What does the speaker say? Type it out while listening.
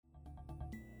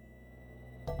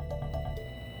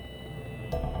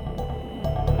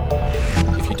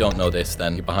don't know this,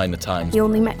 then you're behind the times. The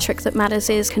only metric that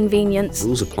matters is convenience.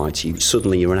 Rules apply to you.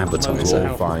 Suddenly you're an advertiser.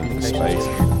 All find space.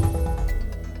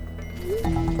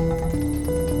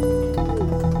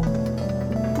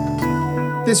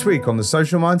 This week on the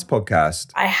Social Minds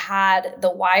podcast, I had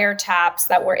the wiretaps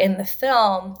that were in the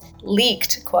film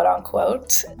leaked, quote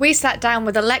unquote. We sat down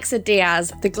with Alexa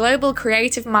Diaz, the global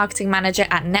creative marketing manager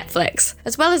at Netflix.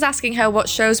 As well as asking her what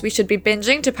shows we should be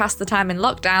binging to pass the time in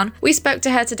lockdown, we spoke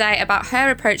to her today about her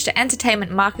approach to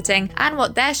entertainment marketing and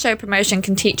what their show promotion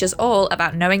can teach us all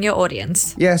about knowing your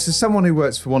audience. yes, as someone who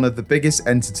works for one of the biggest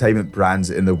entertainment brands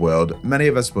in the world, many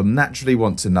of us will naturally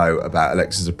want to know about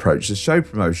Alexa's approach to show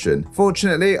promotion.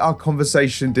 Fortunately, our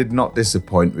conversation did not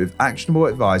disappoint with actionable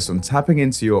advice on tapping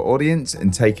into your audience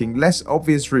and taking less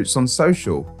obvious routes on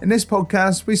social. In this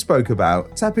podcast, we spoke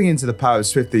about tapping into the power of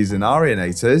Swifties and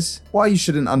Arianators, why you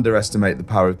shouldn't underestimate the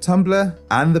power of Tumblr,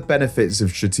 and the benefits of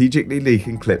strategically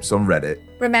leaking clips on Reddit.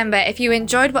 Remember, if you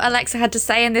enjoyed what Alexa had to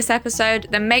say in this episode,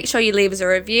 then make sure you leave us a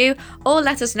review or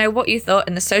let us know what you thought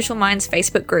in the Social Minds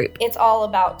Facebook group. It's all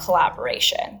about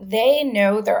collaboration. They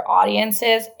know their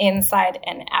audiences inside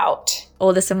and out.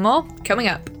 All this and more coming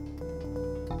up.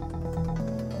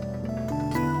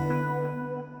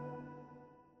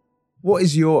 What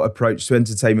is your approach to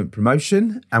entertainment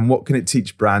promotion, and what can it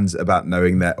teach brands about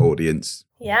knowing their audience?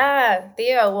 Yeah,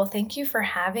 Theo, well, thank you for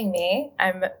having me.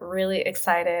 I'm really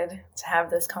excited to have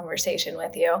this conversation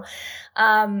with you.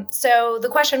 So the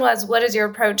question was, what is your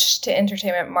approach to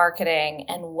entertainment marketing,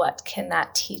 and what can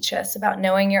that teach us about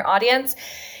knowing your audience?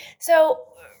 So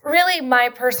really, my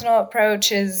personal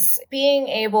approach is being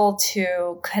able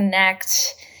to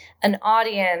connect an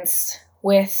audience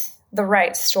with the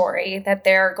right story that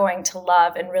they're going to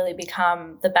love and really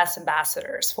become the best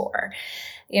ambassadors for.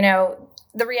 You know,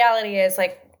 the reality is,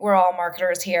 like, we're all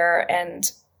marketers here, and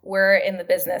we're in the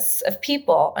business of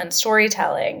people and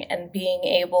storytelling and being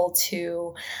able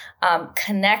to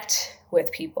connect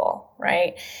with people,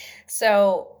 right?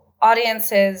 So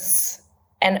audiences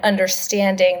and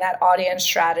understanding that audience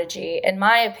strategy, in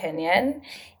my opinion,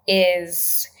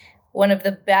 is one of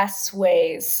the best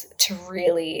ways to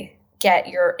really get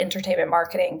your entertainment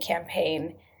marketing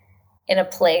campaign in a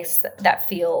place that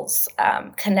feels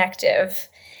connective.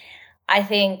 I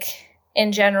think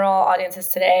in general, audiences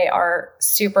today are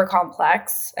super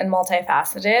complex and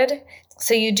multifaceted.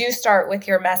 So you do start with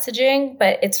your messaging,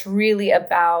 but it's really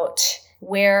about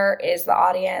where is the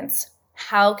audience?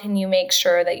 How can you make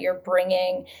sure that you're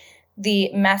bringing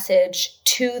the message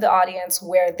to the audience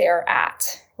where they're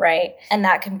at, right? And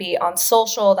that can be on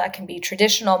social, that can be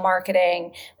traditional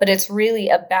marketing, but it's really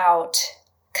about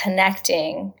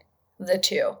connecting the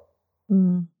two.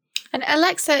 And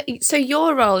Alexa, so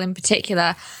your role in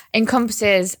particular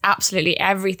encompasses absolutely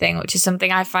everything, which is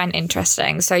something I find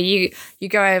interesting. So you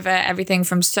go over everything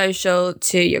from social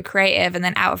to your creative and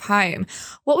then out of home.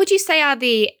 What would you say are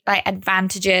the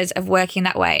advantages of working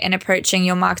that way and approaching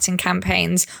your marketing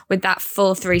campaigns with that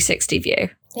full 360 view?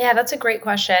 Yeah, that's a great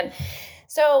question.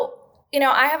 So,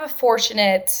 I have a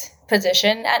fortunate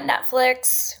position at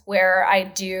Netflix where I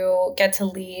do get to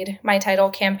lead my title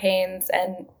campaigns.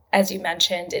 And as you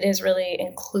mentioned, it is really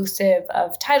inclusive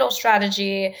of title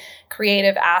strategy,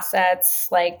 creative assets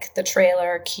like the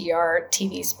trailer, key art,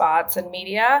 TV spots, and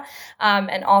media,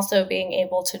 and also being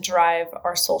able to drive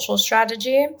our social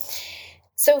strategy.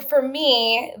 So for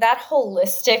me, that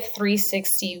holistic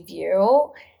 360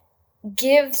 view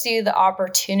gives you the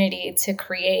opportunity to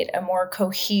create a more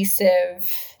cohesive,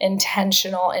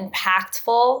 intentional,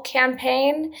 impactful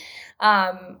campaign.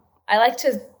 I like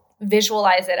to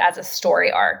visualize it as a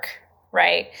story arc,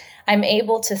 right? I'm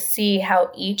able to see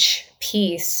how each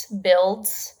piece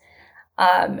builds,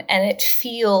 and it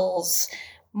feels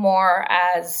more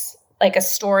as like a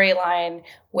storyline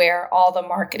where all the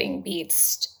marketing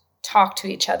beats talk to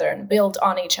each other and build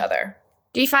on each other.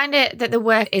 Do you find it that the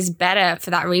work is better for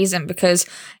that reason? Because,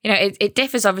 it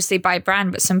differs obviously by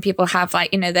brand, but some people have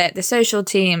the social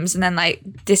teams and then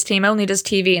this team only does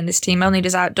TV and this team only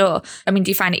does outdoor. I mean,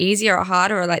 do you find it easier or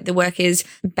harder, or the work is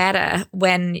better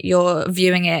when you're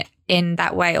viewing it in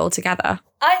that way altogether?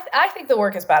 I think the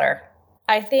work is better.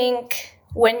 I think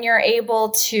when you're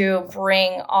able to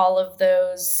bring all of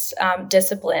those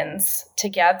disciplines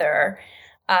together,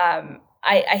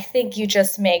 I think you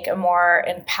just make a more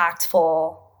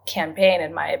impactful campaign,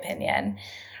 in my opinion.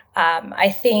 I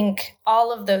think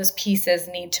all of those pieces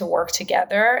need to work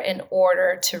together in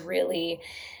order to really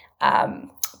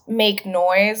make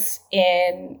noise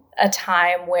in a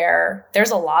time where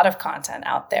there's a lot of content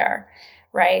out there,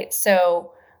 right?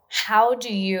 So how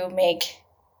do you make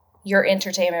your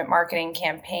entertainment marketing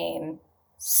campaign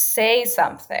say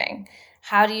something?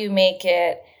 How do you make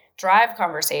it drive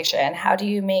conversation? How do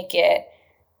you make it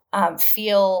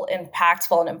feel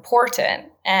impactful and important?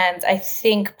 And I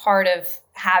think part of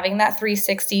having that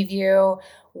 360 view,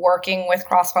 working with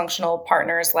cross-functional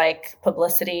partners like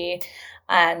publicity,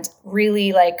 and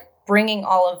really like bringing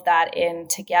all of that in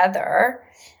together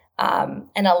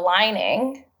and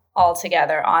aligning all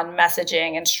together on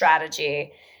messaging and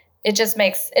strategy, it just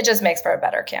makes for a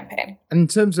better campaign. In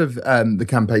terms of the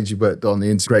campaigns you worked on, the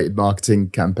integrated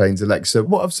marketing campaigns, Alexa,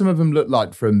 what have some of them looked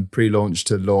like from pre-launch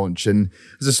to launch? And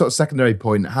as a sort of secondary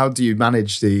point, how do you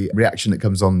manage the reaction that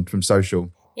comes on from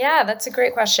social? Yeah, that's a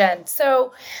great question.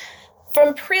 So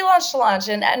from pre-launch to launch,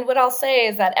 and what I'll say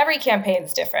is that every campaign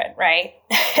is different, right?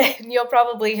 And you'll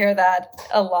probably hear that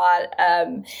a lot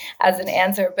as an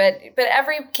answer, but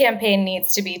every campaign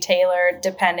needs to be tailored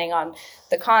depending on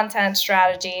the content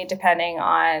strategy, depending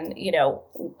on,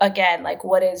 again, like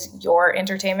what is your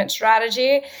entertainment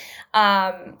strategy?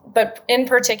 But in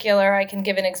particular, I can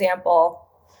give an example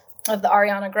of the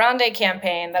Ariana Grande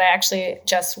campaign that I actually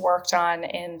just worked on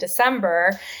in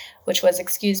December, which was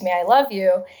Excuse Me, I Love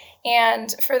You.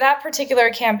 And for that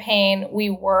particular campaign, we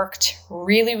worked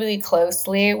really, really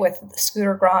closely with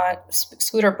Scooter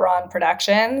Braun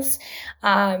Productions.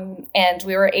 And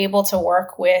we were able to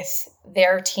work with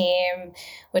their team,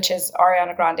 which is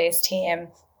Ariana Grande's team,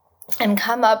 and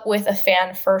come up with a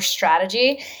fan-first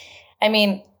strategy. I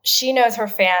mean, she knows her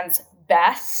fans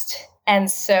best.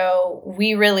 And so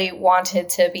we really wanted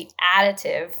to be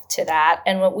additive to that.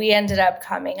 And what we ended up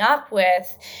coming up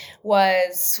with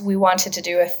was we wanted to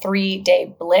do a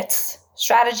 3-day blitz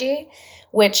strategy,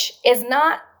 which is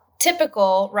not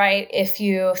typical, right? If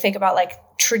you think about like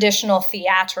traditional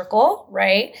theatrical,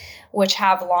 right, which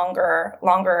have longer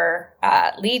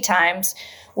lead times.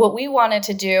 What we wanted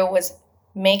to do was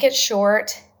make it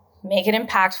short, make it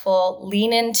impactful,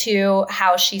 lean into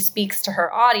how she speaks to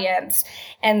her audience.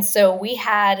 And so we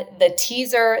had the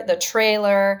teaser, the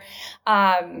trailer,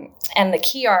 and the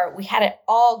key art, we had it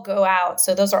all go out.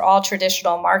 So those are all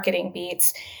traditional marketing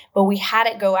beats, but we had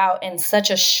it go out in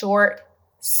such a short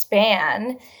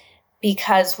span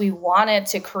because we wanted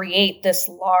to create this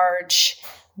large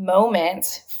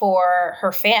moment for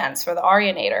her fans, for the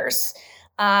Arianators.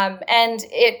 And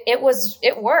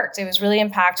it worked. It was really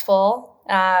impactful.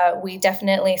 We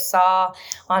definitely saw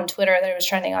on Twitter that it was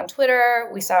trending on Twitter.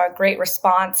 We saw a great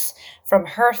response from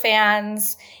her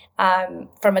fans.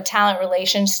 From a talent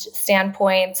relations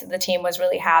standpoint, the team was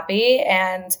really happy.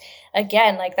 And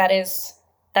again, like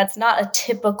that's not a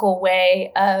typical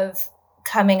way of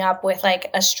coming up with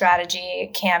like a strategy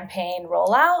campaign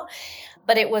rollout,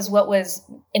 but it was what was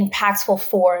impactful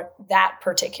for that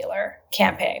particular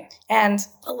campaign. And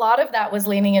a lot of that was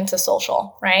leaning into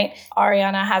social, right?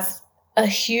 Ariana has a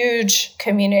huge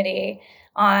community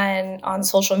on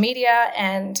social media.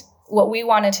 And what we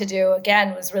wanted to do,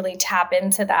 again, was really tap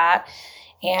into that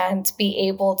and be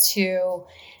able to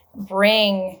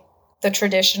bring the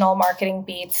traditional marketing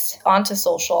beats onto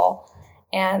social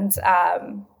and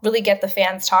really get the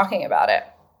fans talking about it.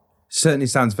 Certainly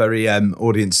sounds very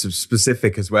audience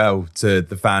specific as well to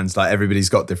the fans. Like everybody's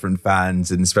got different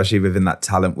fans, and especially within that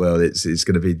talent world, it's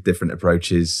going to be different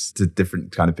approaches to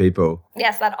different kind of people.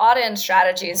 Yes, that audience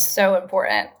strategy is so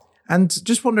important. And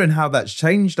just wondering how that's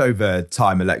changed over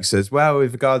time, Alexa, as well,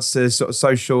 with regards to sort of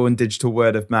social and digital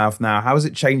word of mouth now. How has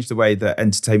it changed the way that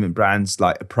entertainment brands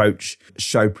like approach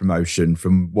show promotion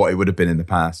from what it would have been in the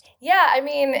past? Yeah, I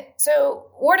mean, so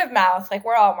word of mouth, like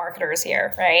we're all marketers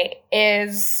here, right,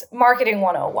 is marketing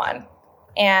 101.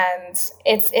 And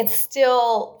it's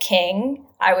still king,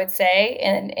 I would say,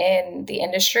 in the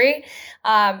industry.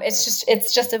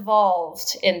 It's just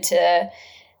evolved into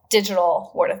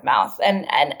digital word of mouth. And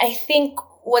I think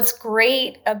what's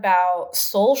great about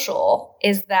social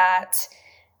is that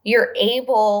you're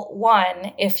able,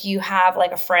 one, if you have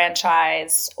like a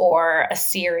franchise or a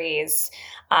series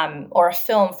or a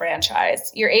film franchise,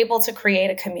 you're able to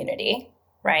create a community,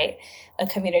 right? A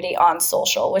community on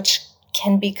social, which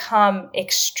can become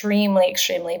extremely,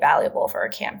 extremely valuable for a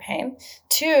campaign.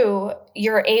 Two,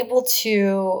 you're able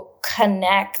to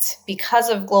connect because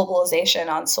of globalization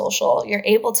on social. You're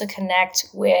able to connect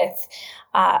with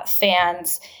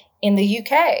fans in the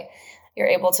UK. You're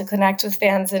able to connect with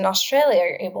fans in Australia.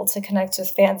 You're able to connect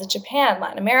with fans in Japan,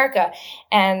 Latin America.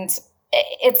 And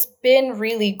it's been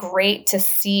really great to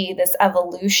see this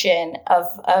evolution of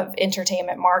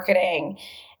entertainment marketing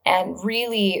and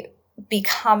really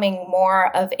becoming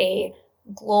more of a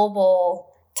global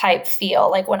type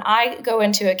feel. Like when I go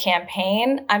into a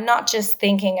campaign, I'm not just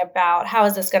thinking about how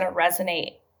is this going to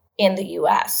resonate in the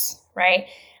US, right?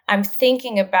 I'm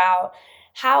thinking about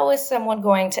how is someone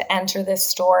going to enter this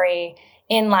story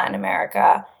in Latin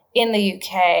America, in the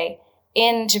UK,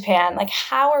 in Japan, like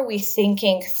how are we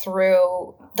thinking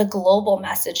through the global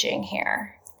messaging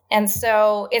here? And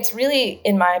so it's really,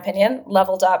 in my opinion,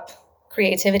 leveled up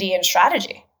creativity and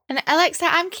strategy. And Alexa,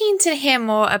 I'm keen to hear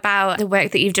more about the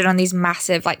work that you've done on these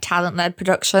massive talent-led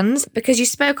productions, because you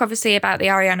spoke obviously about the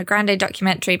Ariana Grande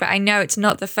documentary, but I know it's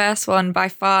not the first one by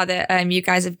far that you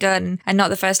guys have done, and not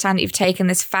the first time that you've taken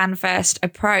this fan-first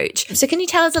approach. So can you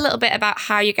tell us a little bit about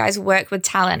how you guys work with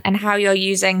talent and how you're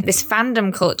using this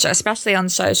fandom culture, especially on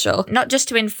social, not just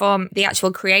to inform the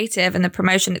actual creative and the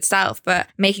promotion itself, but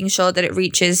making sure that it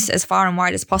reaches as far and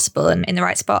wide as possible and in the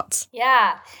right spots?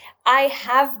 Yeah. I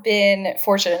have been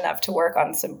fortunate enough to work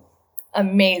on some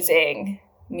amazing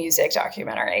music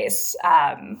documentaries.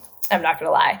 I'm not going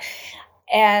to lie.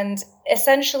 And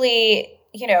essentially,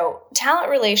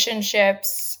 talent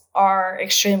relationships are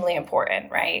extremely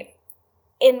important, right?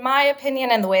 In my opinion,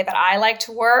 and the way that I like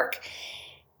to work,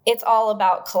 it's all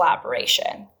about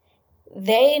collaboration.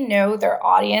 They know their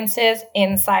audiences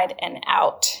inside and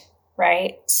out,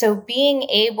 right? So being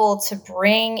able to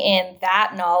bring in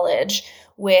that knowledge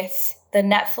with the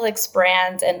Netflix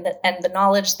brand and the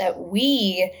knowledge that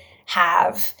we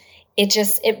have,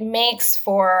 it makes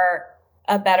for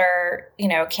a better,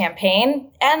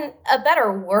 campaign and a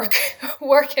better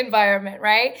work environment,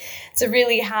 right? To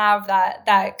really have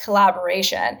that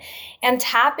collaboration and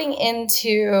tapping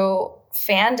into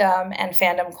fandom and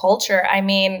fandom culture. I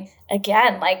mean,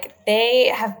 again, they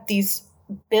have these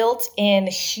built-in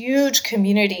huge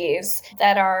communities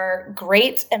that are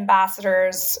great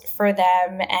ambassadors for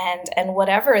them and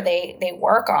whatever they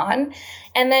work on.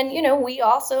 And then, we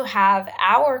also have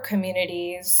our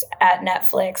communities at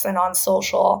Netflix and on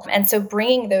social. And so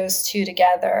bringing those two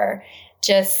together,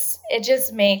 it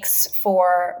just makes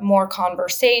for more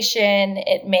conversation.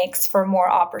 It makes for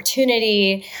more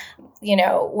opportunity.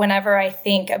 Whenever I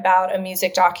think about a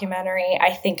music documentary,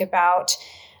 I think about,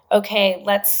 okay,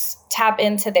 let's tap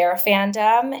into their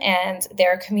fandom and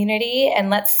their community, and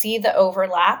let's see the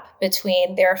overlap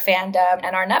between their fandom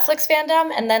and our Netflix fandom,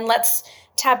 and then let's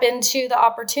tap into the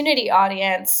opportunity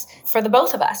audience for the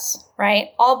both of us, right?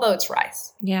 All boats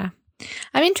rise. Yeah.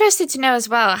 I'm interested to know as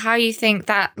well how you think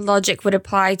that logic would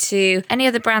apply to any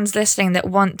other brands listening that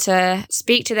want to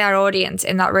speak to their audience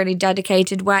in that really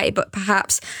dedicated way, but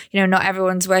perhaps, not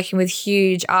everyone's working with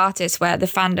huge artists where the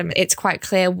fandom, it's quite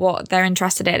clear what they're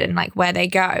interested in and where they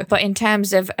go. But in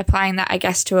terms of applying that, I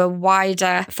guess, to a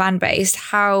wider fan base,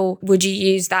 how would you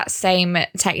use that same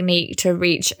technique to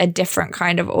reach a different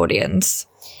kind of audience?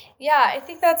 Yeah, I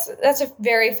think that's a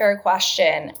very fair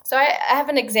question. So I have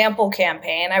an example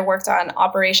campaign. I worked on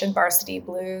Operation Varsity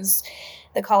Blues,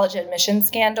 the college admission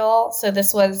scandal. So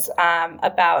this was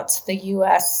about the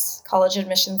U.S. college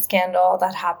admission scandal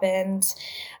that happened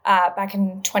back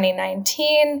in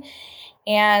 2019.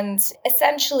 And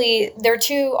essentially, there are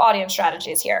two audience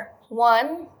strategies here.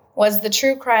 One was the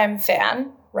true crime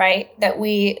fan, right, that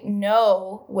we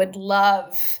know would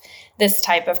love this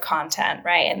type of content,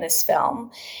 right, in this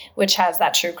film, which has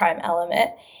that true crime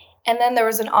element. And then there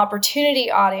was an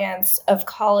opportunity audience of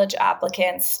college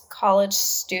applicants, college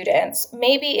students,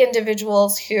 maybe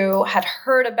individuals who had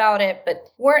heard about it but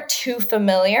weren't too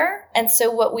familiar. And so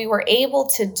what we were able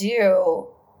to do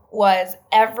was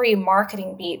every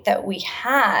marketing beat that we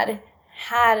had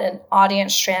an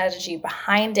audience strategy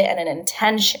behind it and an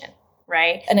intention,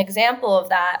 right? An example of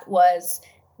that was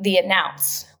the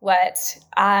announce. What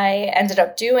I ended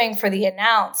up doing for the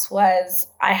announce was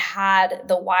I had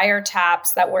the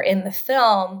wiretaps that were in the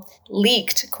film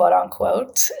leaked, quote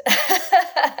unquote,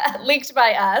 leaked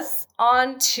by us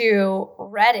onto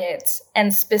Reddit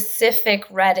and specific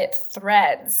Reddit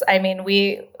threads. I mean,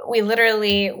 we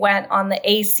literally went on the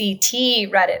ACT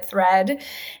Reddit thread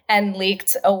and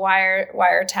leaked a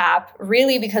wiretap,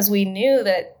 really because we knew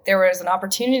that there was an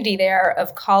opportunity there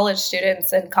of college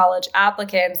students and college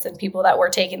applicants and people that were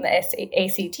taking the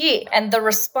ACT. And the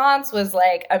response was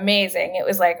amazing. It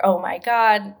was oh my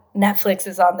God, Netflix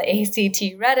is on the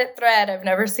ACT Reddit thread. I've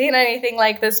never seen anything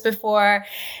like this before.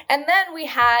 And then we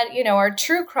had, our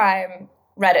true crime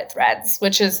Reddit threads,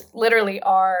 which is literally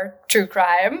our true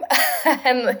crime.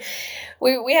 And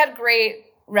we had great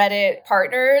Reddit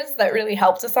partners that really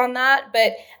helped us on that.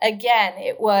 But again,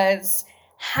 it was,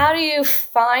 how do you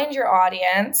find your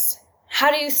audience? How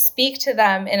do you speak to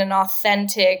them in an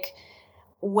authentic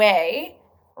way,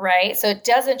 right? So it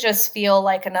doesn't just feel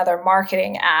like another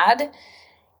marketing ad.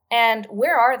 And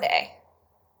where are they,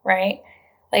 right?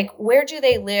 Where do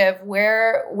they live?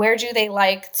 Where do they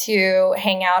like to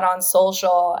hang out on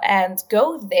social? And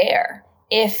go there.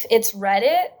 If it's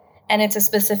Reddit and it's a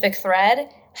specific thread,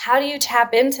 how do you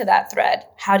tap into that thread?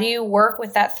 How do you work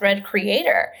with that thread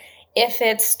creator? If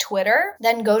it's Twitter,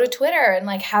 then go to Twitter and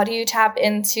like, how do you tap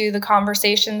into the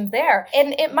conversations there?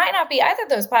 And it might not be either of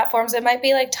those platforms. It might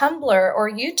be like Tumblr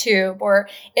or YouTube, or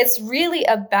it's really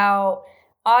about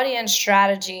audience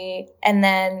strategy and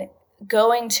then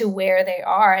going to where they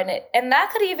are. And that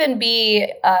could even be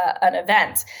an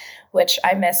event, which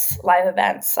I miss live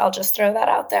events. I'll just throw that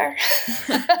out there.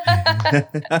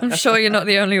 I'm sure you're not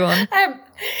the only one.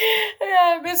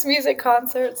 I miss music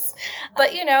concerts.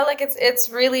 But, like it's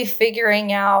really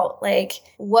figuring out like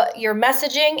what your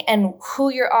messaging and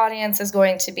who your audience is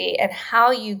going to be and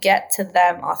how you get to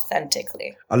them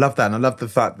authentically. I love that. And I love the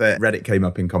fact that Reddit came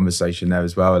up in conversation there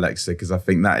as well, Alexa, because I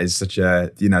think that is such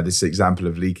a, this example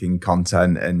of leaking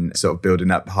content and sort of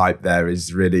building up hype there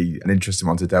is really an interesting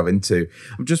one to delve into.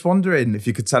 I'm just wondering if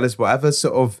you could tell us whatever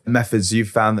sort of methods you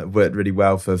found that worked really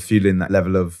well for fueling that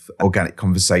level of organic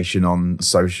conversation on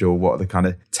social. What are the kind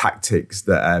of tactics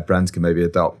that brands can maybe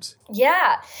adopt?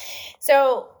 Yeah.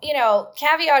 So,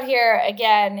 caveat here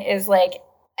again is like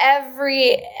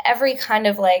every kind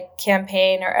of like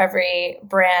campaign or every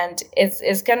brand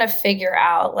is going to figure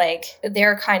out like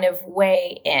their kind of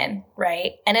way in,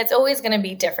 right? And it's always going to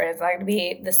be different. It's not going to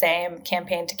be the same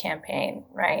campaign to campaign,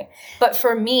 right? But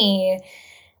for me,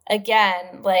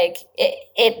 again, like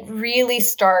it really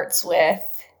starts with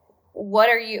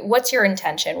what's your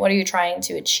intention? What are you trying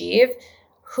to achieve?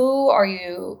 Who are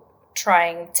you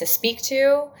trying to speak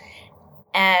to?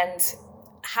 And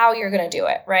how you're going to do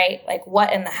it, right? Like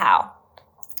what and the how.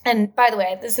 And by the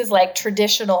way, this is like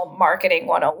traditional marketing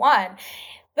 101,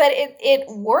 but it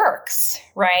works,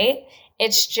 right?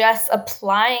 It's just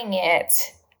applying it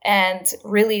and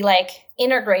really like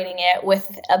integrating it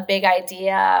with a big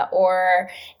idea or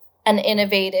an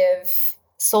innovative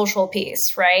social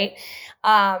piece, right?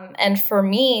 And for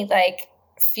me, like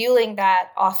fueling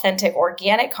that authentic,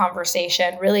 organic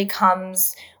conversation really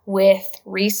comes with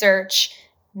research,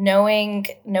 knowing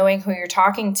who you're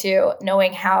talking to,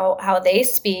 knowing how they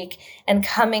speak, and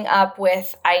coming up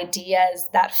with ideas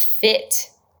that fit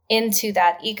into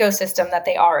that ecosystem that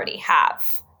they already have,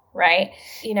 right?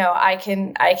 I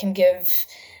can give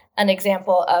an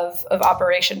example of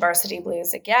Operation Varsity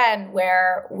Blues again,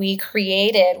 where we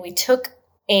took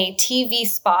a TV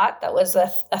spot that was a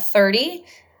 30,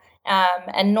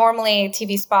 and normally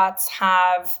TV spots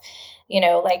have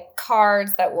like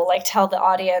cards that will like tell the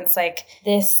audience, like,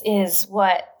 this is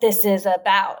what this is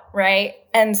about, right?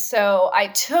 And so I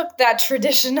took that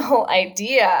traditional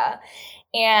idea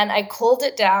and I culled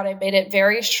it down. I made it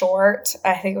very short.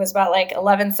 I think it was about like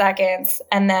 11 seconds.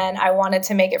 And then I wanted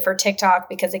to make it for TikTok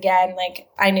because, again, like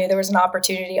I knew there was an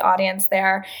opportunity audience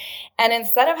there. And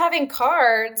instead of having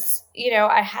cards,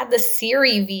 I had the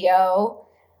Siri VO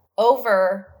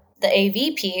over the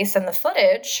AV piece and the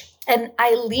footage. And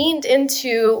I leaned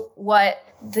into what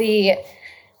the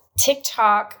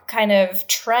TikTok kind of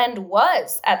trend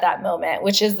was at that moment,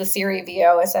 which is the Siri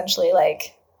VO, essentially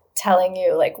like telling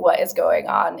you like what is going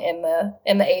on in the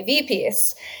AV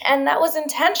piece. And that was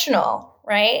intentional,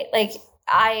 right? Like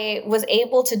I was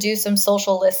able to do some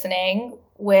social listening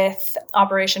with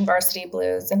Operation Varsity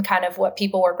Blues and kind of what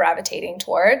people were gravitating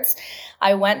towards.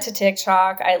 I went to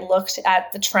TikTok. I looked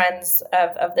at the trends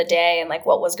of the day and like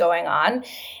what was going on.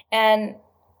 And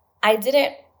I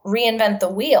didn't reinvent the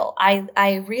wheel.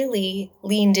 I really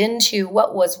leaned into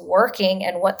what was working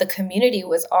and what the community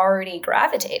was already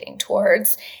gravitating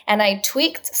towards. And I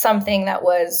tweaked something that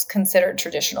was considered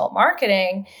traditional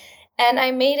marketing and I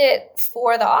made it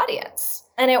for the audience.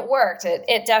 And it worked.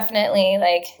 It definitely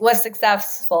like was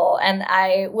successful. And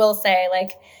I will say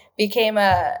like became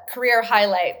a career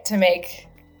highlight to make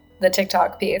the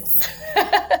TikTok piece.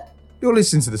 You're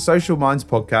listening to the Social Minds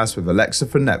podcast with Alexa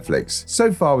from Netflix.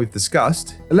 So far, we've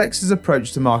discussed Alexa's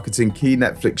approach to marketing key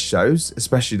Netflix shows,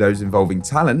 especially those involving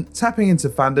talent, tapping into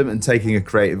fandom and taking a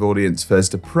creative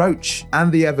audience-first approach,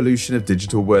 and the evolution of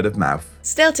digital word of mouth.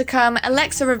 Still to come,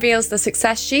 Alexa reveals the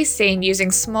success she's seen using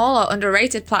small or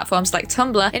underrated platforms like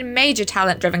Tumblr in major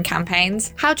talent-driven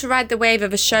campaigns, how to ride the wave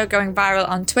of a show going viral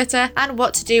on Twitter, and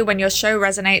what to do when your show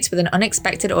resonates with an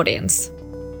unexpected audience.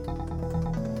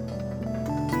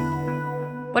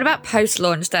 What about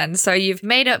post-launch then? So you've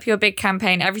made up your big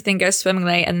campaign, everything goes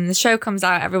swimmingly, and then the show comes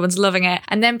out, everyone's loving it,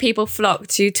 and then people flock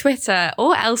to Twitter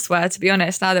or elsewhere, to be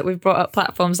honest, now that we've brought up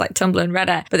platforms like Tumblr and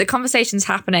Reddit. But the conversation's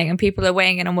happening and people are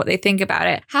weighing in on what they think about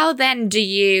it. How then do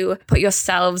you put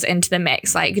yourselves into the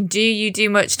mix? Like, do you do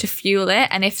much to fuel it?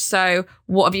 And if so,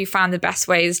 what have you found the best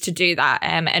ways to do that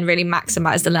and really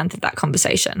maximize the length of that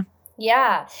conversation?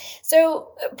 Yeah. So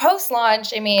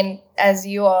post-launch, I mean, as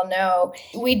you all know,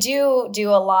 we do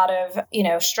a lot of,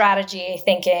 strategy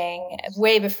thinking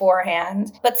way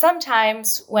beforehand. But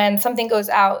sometimes when something goes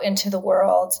out into the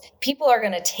world, people are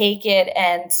going to take it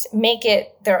and make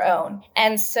it their own.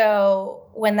 And so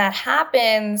when that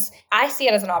happens, I see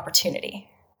it as an opportunity,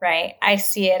 right? I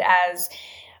see it as,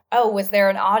 was there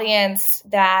an audience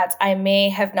that I may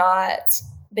have not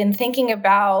been thinking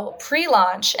about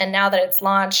pre-launch, and now that it's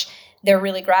launched, they're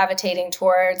really gravitating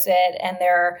towards it and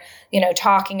they're,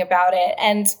 talking about it.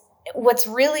 And what's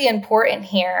really important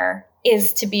here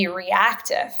is to be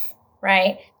reactive,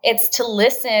 right? It's to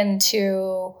listen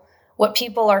to what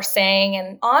people are saying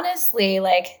and honestly,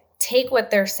 take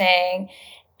what they're saying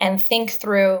and think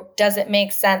through, does it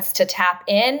make sense to tap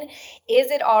in?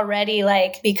 Is it already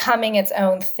becoming its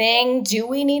own thing? Do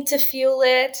we need to fuel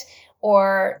it?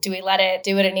 Or do we let it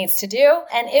do what it needs to do?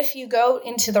 And if you go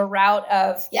into the route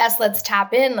of, yes, let's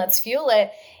tap in, let's fuel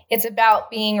it, it's about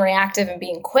being reactive and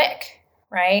being quick,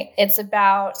 right? It's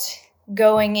about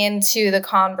going into the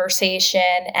conversation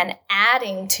and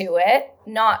adding to it,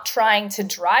 not trying to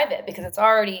drive it because it's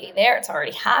already there, it's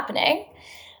already happening,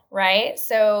 right?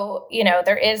 So,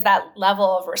 there is that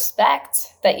level of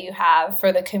respect that you have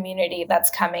for the community that's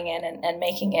coming in and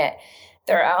making it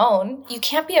their own. You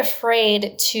can't be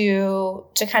afraid to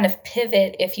kind of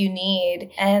pivot if you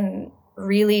need and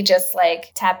really just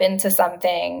tap into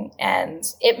something. And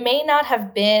it may not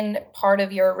have been part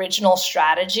of your original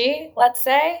strategy, let's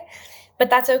say, but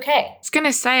that's okay. I was going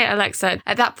to say, Alexa,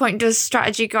 at that point, does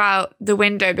strategy go out the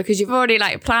window because you've already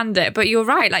planned it? But you're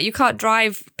right, you can't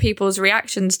drive people's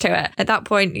reactions to it. At that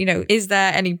point, is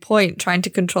there any point trying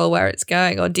to control where it's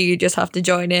going? Or do you just have to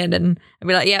join in and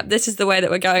be like, yeah, this is the way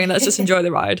that we're going and let's just enjoy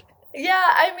the ride? Yeah,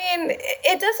 I mean,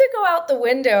 it doesn't go out the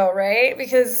window, right?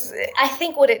 Because I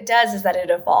think what it does is that it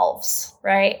evolves,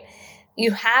 right?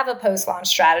 You have a post-launch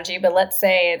strategy, but let's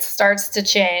say it starts to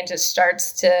change, it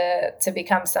starts to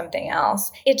become something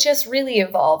else. It just really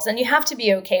evolves, and you have to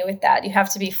be okay with that. You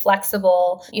have to be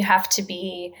flexible. You have to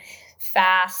be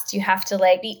fast. You have to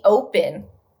be open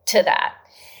to that.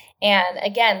 And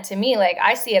again, to me,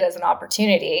 I see it as an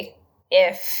opportunity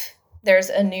if there's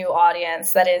a new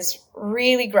audience that is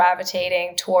really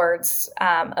gravitating towards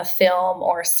a film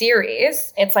or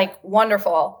series. It's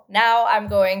wonderful. Now I'm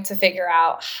going to figure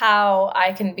out how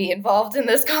I can be involved in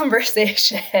this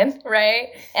conversation, right?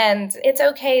 And it's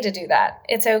okay to do that.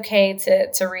 It's okay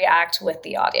to react with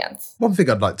the audience. One thing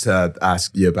I'd like to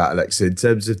ask you about, Alexa, in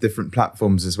terms of different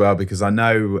platforms as well, because I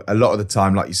know a lot of the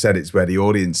time, like you said, it's where the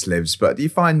audience lives, but do you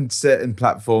find certain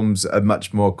platforms are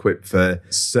much more equipped for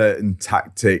certain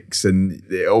tactics, and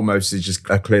it almost is just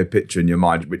a clear picture in your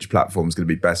mind which platform is going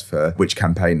to be best for which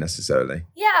campaign necessarily?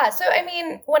 Yeah. So, I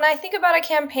mean, when I think about a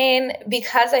campaign,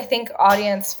 because I think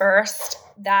audience first,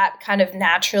 that kind of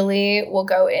naturally will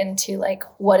go into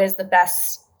what is the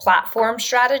best platform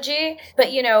strategy. But,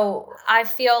 I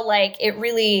feel it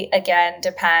really, again,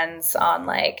 depends on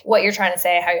what you're trying to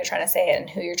say, how you're trying to say it, and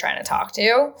who you're trying to talk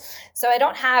to. So I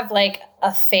don't have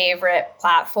a favorite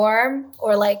platform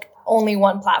or only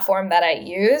one platform that I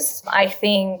use. I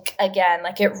think, again,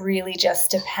 it really just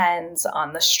depends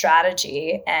on the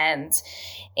strategy. And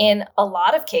in a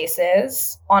lot of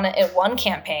cases, in one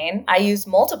campaign, I use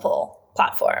multiple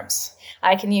platforms.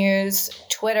 I can use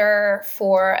Twitter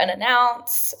for an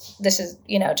announce. This is,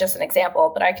 just an example,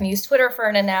 but I can use Twitter for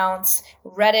an announce,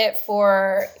 Reddit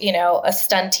for, a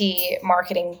stunty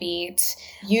marketing beat,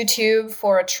 YouTube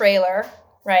for a trailer,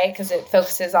 right? Because it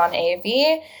focuses on AV.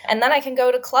 And then I can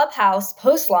go to Clubhouse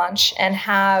post-launch and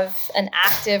have an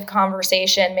active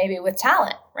conversation maybe with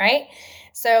talent, right?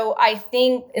 So I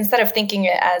think instead of thinking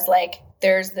it as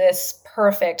there's this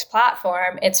perfect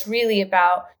platform, it's really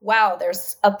about, wow,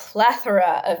 there's a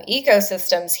plethora of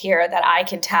ecosystems here that I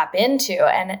can tap into,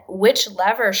 and which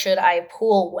lever should I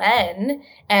pull when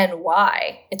and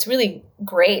why? It's really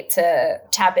great to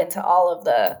tap into all of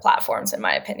the platforms, in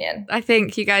my opinion. I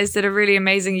think you guys did a really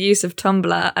amazing use of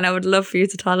Tumblr, and I would love for you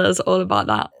to tell us all about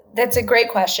that. That's a great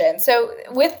question. So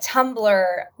with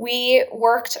Tumblr, I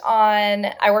worked on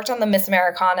the Miss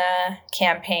Americana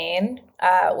campaign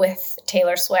with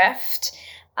Taylor Swift.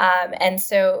 And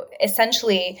so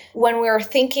essentially, when we were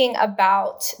thinking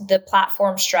about the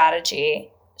platform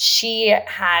strategy, she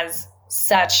has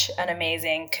such an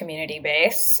amazing community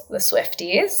base, the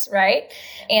Swifties, right?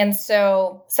 And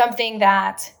so something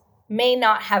that may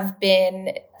not have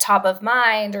been top of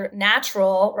mind or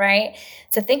natural, right,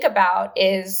 to think about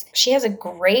is she has a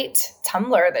great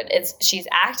Tumblr that she's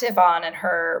active on, and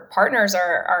her partners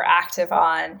are active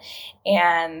on,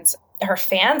 and her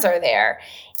fans are there.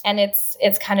 And it's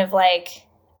kind of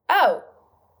oh,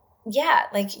 yeah,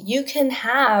 like you can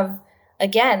have,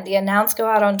 again, the announce go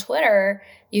out on Twitter,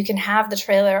 you can have the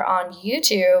trailer on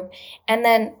YouTube, and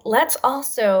then let's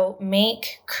also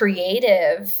make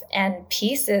creative and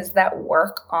pieces that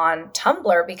work on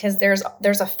Tumblr because there's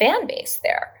a fan base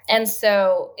there. And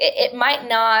so it might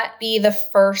not be the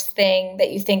first thing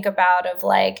that you think about of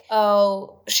like,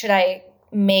 oh, should I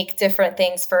make different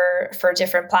things for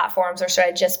different platforms, or should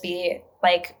I just be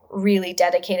like really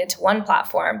dedicated to one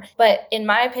platform? But in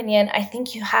my opinion, I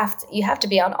think you have to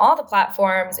be on all the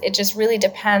platforms. It just really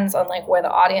depends on like where the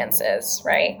audience is,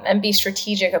 right? And be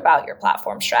strategic about your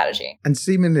platform strategy. And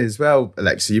seemingly as well,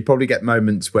 Alexa, you probably get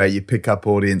moments where you pick up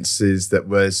audiences that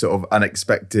were sort of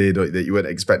unexpected or that you weren't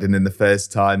expecting in the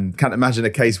first time. Can't imagine a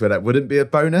case where that wouldn't be a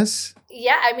bonus.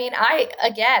 Yeah, I mean,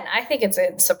 I think it's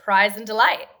a surprise and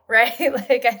delight. Right?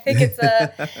 Like, I think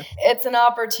it's an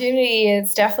opportunity.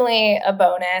 It's definitely a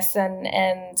bonus.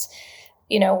 And,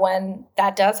 you know, when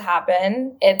that does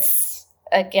happen, it's,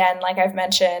 again, like I've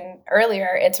mentioned earlier,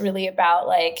 it's really about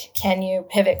like, can you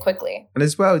pivot quickly? And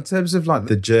as well, in terms of like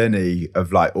the journey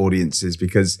of like audiences,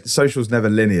 because social's never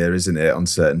linear, isn't it, on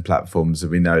certain platforms?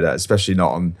 And we know that, especially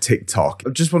not on TikTok.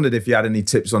 I just wondered if you had any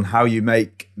tips on how you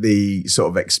make the sort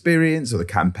of experience or the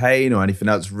campaign or anything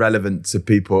else relevant to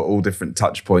people at all different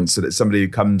touch points, so that somebody who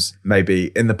comes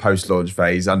maybe in the post-launch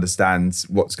phase understands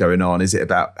what's going on. Is it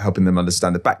about helping them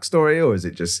understand the backstory, or is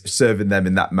it just serving them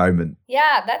in that moment?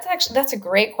 Yeah, that's a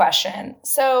great question.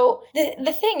 So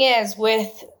the thing is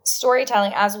with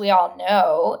storytelling, as we all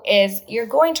know, is you're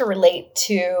going to relate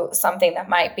to something that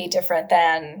might be different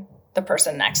than the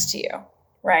person next to you,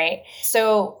 right?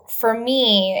 So for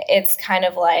me, it's kind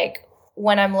of like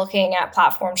when I'm looking at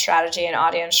platform strategy and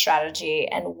audience strategy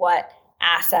and what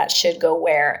assets should go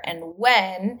where and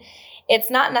when,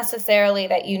 it's not necessarily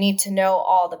that you need to know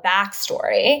all the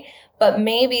backstory, but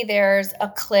maybe there's a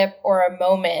clip or a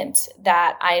moment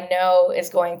that I know is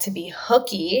going to be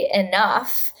hooky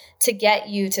enough to get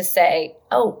you to say,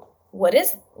 oh, what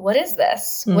is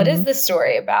this? Mm-hmm. What is this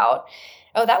story about?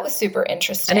 Oh, that was super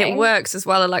interesting. And it works as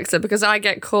well, Alexa, because I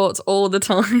get caught all the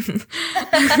time.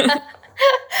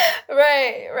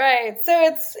 Right. So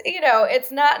it's, you know,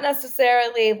 it's not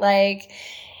necessarily like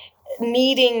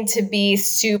needing to be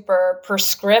super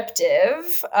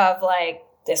prescriptive of like,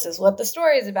 this is what the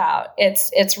story is about.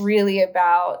 It's really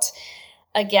about,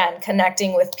 again,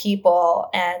 connecting with people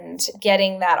and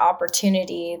getting that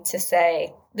opportunity to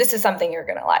say, this is something you're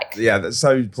going to like. Yeah, that's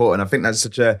so important. I think that's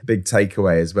such a big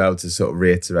takeaway as well, to sort of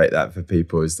reiterate that for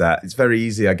people, is that it's very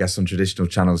easy, I guess, on traditional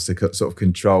channels to sort of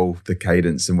control the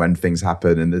cadence and when things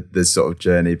happen and the sort of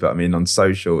journey. But I mean, on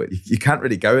social, you can't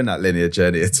really go in that linear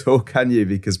journey at all, can you?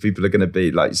 Because people are going to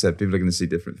be, like you said, people are going to see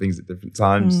different things at different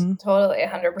times. Totally,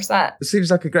 100%. It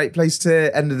seems like a great place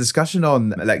to end the discussion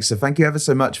on, Alexa. Thank you ever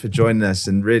so much for joining us,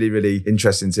 and really, really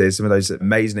interesting to hear some of those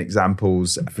amazing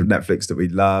examples from Netflix that we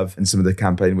love and some of the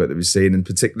campaign work that we've seen, and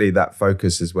particularly that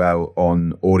focus as well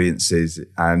on audiences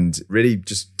and really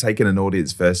just taking an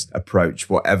audience first approach,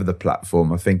 whatever the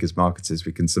platform. I think as marketers,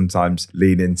 we can sometimes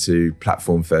lean into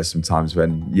platform first sometimes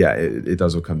when, it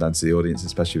does all come down to the audience,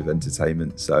 especially with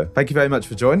entertainment. So thank you very much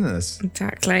for joining us.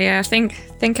 Exactly. Yeah.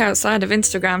 Think outside of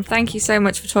Instagram. Thank you so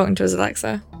much for talking to us,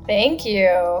 Alexa. Thank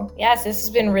you. Yes, this has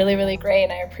been really, really great.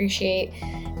 And I appreciate,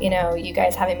 you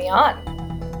guys having me on.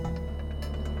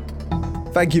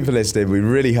 Thank you for listening. We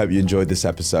really hope you enjoyed this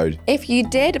episode. If you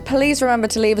did, please remember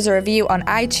to leave us a review on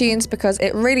iTunes, because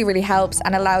it really, really helps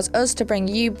and allows us to bring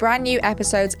you brand new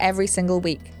episodes every single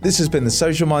week. This has been the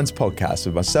Social Minds Podcast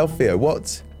with myself, Theo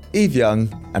Watts, Eve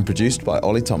Young, and produced by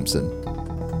Ollie Thompson.